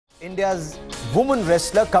India's woman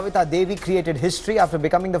wrestler Kavita Devi created history after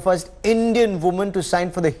becoming the first Indian woman to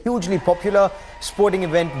sign for the hugely popular sporting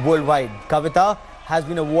event worldwide. Kavita has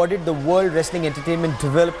been awarded the World Wrestling Entertainment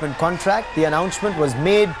Development contract. The announcement was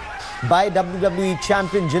made by WWE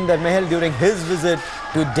champion Jinder Mahal during his visit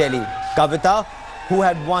to Delhi. Kavita, who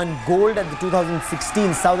had won gold at the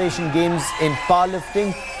 2016 South Asian Games in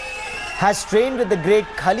powerlifting, has trained with the great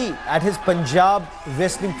Khali at his Punjab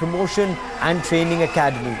Wrestling Promotion and Training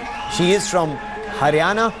Academy. She is from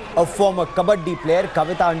Haryana, a former Kabaddi player.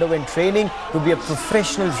 Kavita underwent training to be a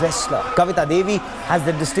professional wrestler. Kavita Devi has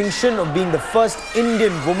the distinction of being the first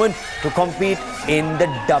Indian woman to compete in the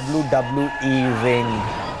WWE ring.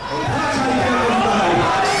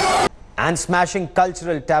 And smashing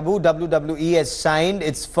cultural taboo, WWE has signed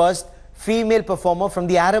its first female performer from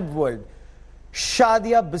the Arab world.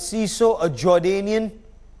 Shadia Basiso, a Jordanian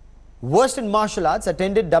versed in martial arts,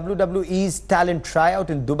 attended WWE's talent tryout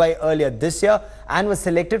in Dubai earlier this year and was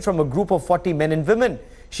selected from a group of 40 men and women.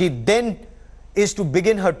 She then is to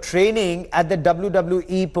begin her training at the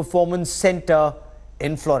WWE Performance Center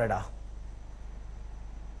in Florida.